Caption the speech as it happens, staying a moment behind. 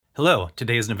Hello,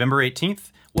 today is November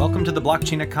 18th. Welcome to the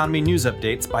Blockchain Economy News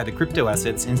Updates by the Crypto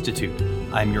Assets Institute.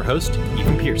 I'm your host,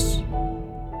 Ethan Pierce.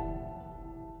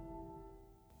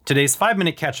 Today's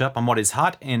 5-minute catch-up on what is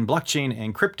hot in blockchain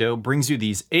and crypto brings you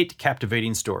these 8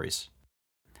 captivating stories.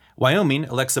 Wyoming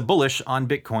elects a bullish on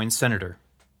Bitcoin senator.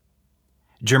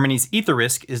 Germany's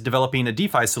Etherisc is developing a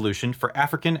DeFi solution for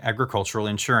African agricultural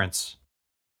insurance.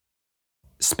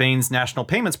 Spain's national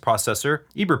payments processor,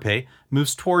 Iberpay,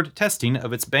 moves toward testing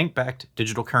of its bank-backed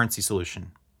digital currency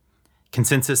solution.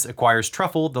 ConsenSys acquires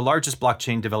Truffle, the largest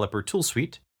blockchain developer tool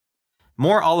suite.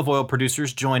 More olive oil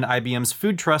producers join IBM's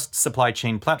FoodTrust supply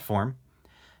chain platform.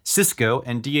 Cisco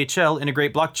and DHL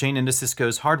integrate blockchain into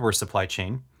Cisco's hardware supply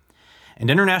chain.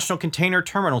 And International Container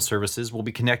Terminal Services will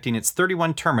be connecting its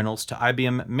 31 terminals to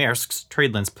IBM Maersk's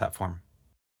TradeLens platform.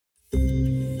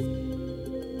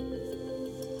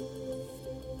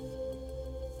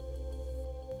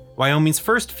 Wyoming's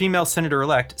first female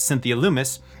senator-elect, Cynthia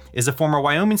Lummis, is a former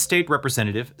Wyoming state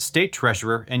representative, state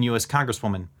treasurer, and U.S.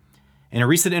 congresswoman. In a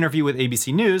recent interview with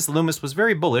ABC News, Lummis was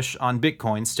very bullish on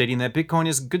Bitcoin, stating that Bitcoin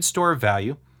is a good store of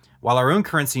value. While our own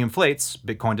currency inflates,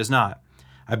 Bitcoin does not.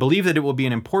 I believe that it will be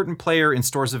an important player in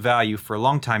stores of value for a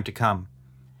long time to come.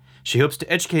 She hopes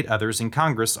to educate others in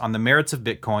Congress on the merits of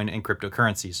Bitcoin and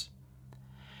cryptocurrencies.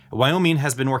 Wyoming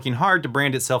has been working hard to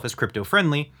brand itself as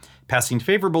crypto-friendly, passing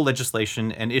favorable legislation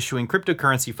and issuing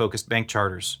cryptocurrency-focused bank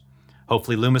charters.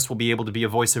 Hopefully, Lummis will be able to be a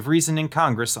voice of reason in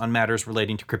Congress on matters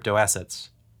relating to crypto assets.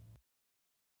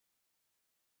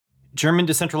 German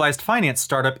decentralized finance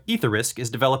startup Etherisc is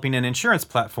developing an insurance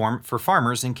platform for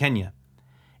farmers in Kenya.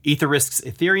 Etherisc's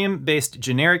Ethereum-based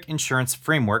generic insurance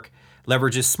framework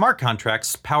leverages smart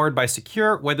contracts powered by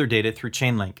secure weather data through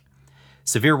Chainlink.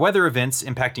 Severe weather events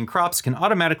impacting crops can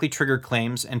automatically trigger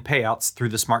claims and payouts through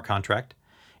the smart contract.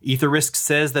 Etherisc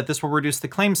says that this will reduce the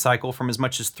claim cycle from as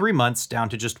much as 3 months down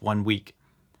to just 1 week.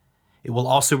 It will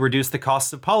also reduce the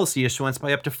costs of policy issuance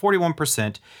by up to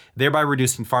 41%, thereby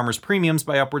reducing farmers' premiums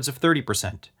by upwards of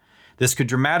 30%. This could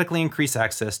dramatically increase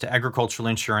access to agricultural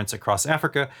insurance across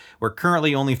Africa, where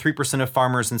currently only 3% of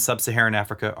farmers in sub-Saharan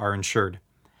Africa are insured.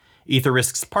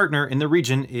 Etherisc's partner in the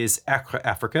region is Accra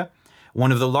Africa,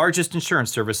 one of the largest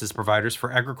insurance services providers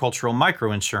for agricultural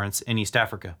microinsurance in East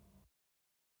Africa.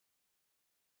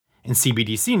 In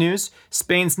CBDC news,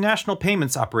 Spain's national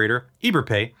payments operator,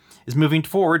 Iberpay, is moving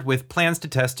forward with plans to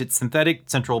test its synthetic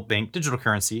central bank digital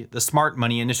currency, the Smart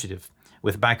Money Initiative,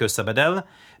 with Banco Sabadell,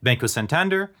 Banco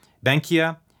Santander,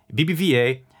 Bankia,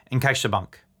 BBVA, and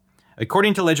CaixaBank.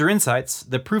 According to Ledger Insights,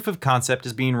 the proof of concept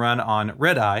is being run on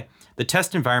Red-Eye, the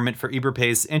test environment for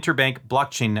Iberpay's interbank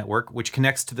blockchain network, which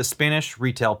connects to the Spanish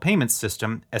retail payments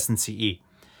system, SNCE.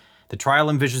 The trial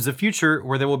envisions a future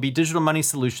where there will be digital money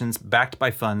solutions backed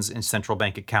by funds in central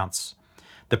bank accounts.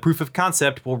 The proof of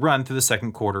concept will run through the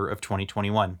second quarter of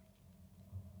 2021.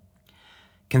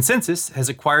 ConsenSys has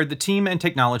acquired the team and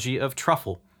technology of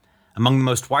Truffle. Among the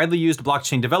most widely used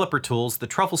blockchain developer tools, the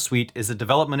Truffle Suite is a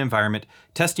development environment,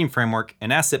 testing framework,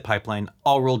 and asset pipeline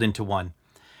all rolled into one.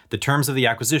 The terms of the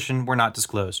acquisition were not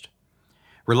disclosed.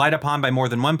 Relied upon by more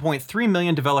than 1.3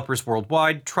 million developers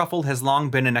worldwide, Truffle has long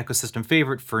been an ecosystem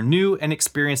favorite for new and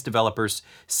experienced developers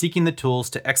seeking the tools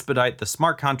to expedite the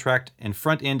smart contract and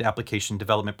front-end application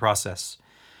development process.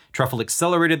 Truffle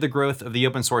accelerated the growth of the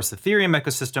open-source Ethereum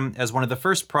ecosystem as one of the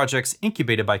first projects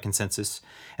incubated by ConsenSys,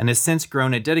 and has since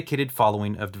grown a dedicated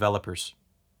following of developers.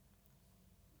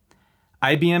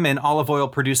 IBM and olive oil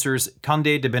producers Conde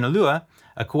de Benalúa,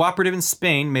 a cooperative in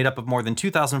Spain made up of more than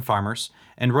 2,000 farmers,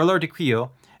 and Roller de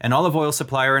Cuyo, an olive oil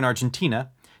supplier in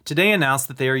Argentina, today announced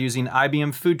that they are using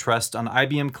IBM FoodTrust on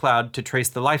IBM Cloud to trace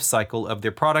the life cycle of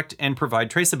their product and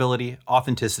provide traceability,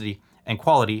 authenticity, and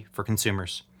quality for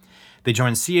consumers. They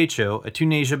joined CHO, a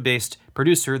Tunisia-based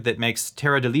producer that makes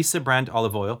Terra Delisa brand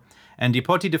olive oil, and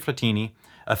Dipoti de Fratini,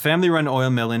 a family-run oil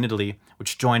mill in Italy,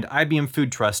 which joined IBM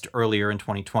FoodTrust earlier in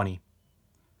 2020.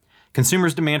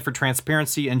 Consumers' demand for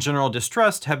transparency and general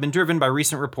distrust have been driven by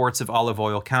recent reports of olive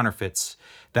oil counterfeits.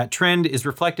 That trend is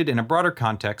reflected in a broader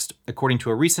context, according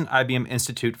to a recent IBM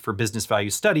Institute for Business Value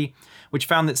study, which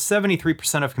found that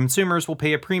 73% of consumers will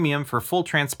pay a premium for full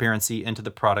transparency into the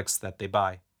products that they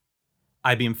buy.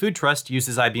 IBM FoodTrust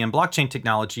uses IBM blockchain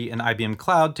technology and IBM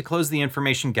Cloud to close the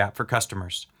information gap for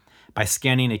customers. By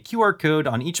scanning a QR code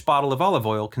on each bottle of olive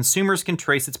oil, consumers can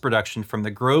trace its production from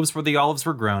the groves where the olives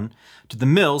were grown, to the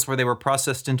mills where they were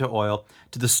processed into oil,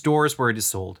 to the stores where it is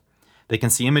sold. They can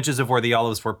see images of where the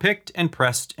olives were picked and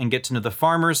pressed and get to know the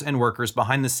farmers and workers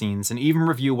behind the scenes and even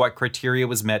review what criteria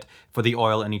was met for the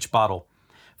oil in each bottle.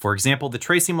 For example, the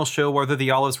tracing will show whether the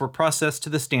olives were processed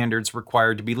to the standards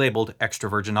required to be labeled extra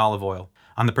virgin olive oil.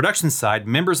 On the production side,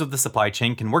 members of the supply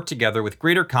chain can work together with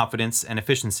greater confidence and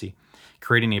efficiency,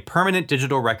 creating a permanent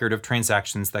digital record of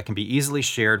transactions that can be easily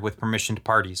shared with permissioned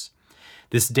parties.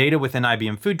 This data within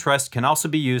IBM FoodTrust can also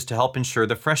be used to help ensure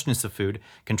the freshness of food,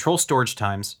 control storage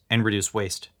times, and reduce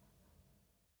waste.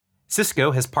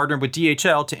 Cisco has partnered with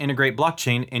DHL to integrate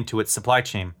blockchain into its supply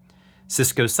chain.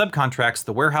 Cisco subcontracts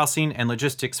the warehousing and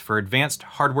logistics for advanced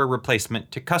hardware replacement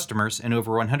to customers in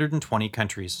over 120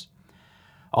 countries.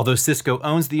 Although Cisco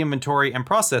owns the inventory and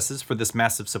processes for this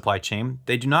massive supply chain,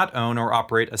 they do not own or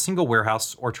operate a single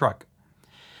warehouse or truck.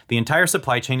 The entire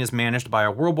supply chain is managed by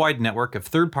a worldwide network of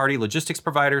third-party logistics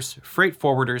providers, freight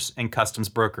forwarders, and customs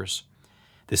brokers.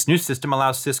 This new system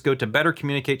allows Cisco to better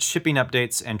communicate shipping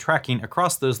updates and tracking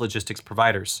across those logistics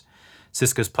providers.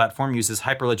 Cisco's platform uses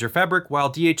Hyperledger Fabric, while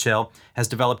DHL has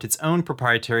developed its own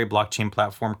proprietary blockchain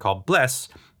platform called Bless,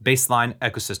 Baseline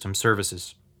Ecosystem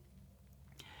Services.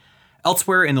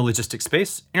 Elsewhere in the logistics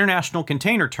space, International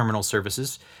Container Terminal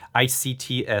Services,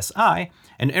 ICTSI,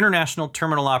 an international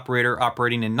terminal operator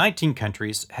operating in 19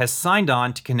 countries, has signed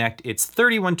on to connect its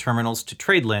 31 terminals to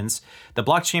TradeLens, the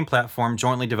blockchain platform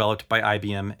jointly developed by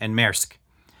IBM and Maersk.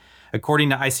 According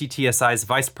to ICTSI's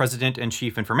Vice President and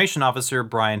Chief Information Officer,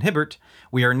 Brian Hibbert,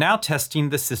 we are now testing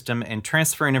the system and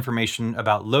transferring information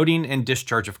about loading and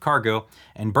discharge of cargo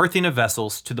and berthing of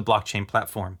vessels to the blockchain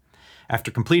platform.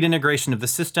 After complete integration of the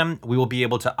system, we will be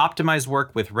able to optimize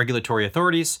work with regulatory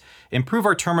authorities, improve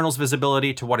our terminals'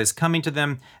 visibility to what is coming to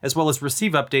them, as well as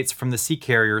receive updates from the sea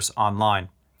carriers online.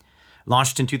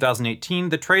 Launched in 2018,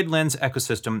 the TradeLens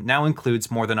ecosystem now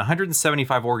includes more than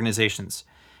 175 organizations,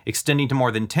 extending to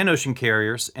more than 10 ocean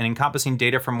carriers and encompassing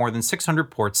data from more than 600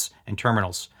 ports and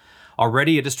terminals.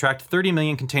 Already, it has tracked 30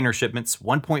 million container shipments,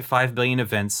 1.5 billion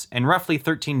events, and roughly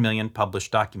 13 million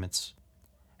published documents.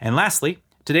 And lastly,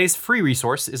 today's free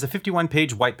resource is a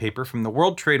 51-page white paper from the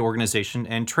World Trade Organization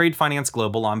and Trade Finance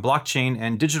Global on blockchain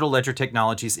and digital ledger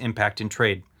technology's impact in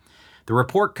trade. The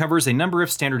report covers a number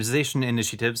of standardization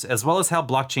initiatives as well as how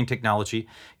blockchain technology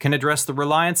can address the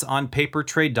reliance on paper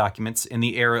trade documents in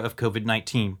the era of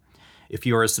COVID-19. If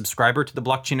you are a subscriber to the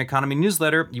Blockchain Economy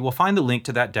newsletter, you will find the link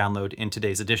to that download in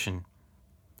today's edition.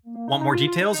 Want more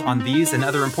details on these and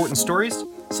other important stories?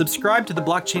 Subscribe to the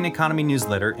Blockchain Economy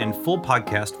newsletter and full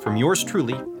podcast from yours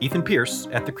truly, Ethan Pierce,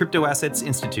 at the Crypto Assets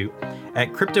Institute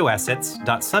at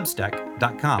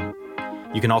cryptoassets.substack.com.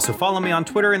 You can also follow me on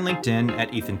Twitter and LinkedIn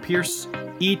at Ethan Pierce,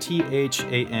 ETHANPIERSE.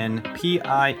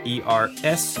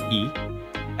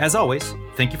 As always,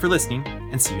 thank you for listening,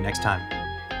 and see you next time.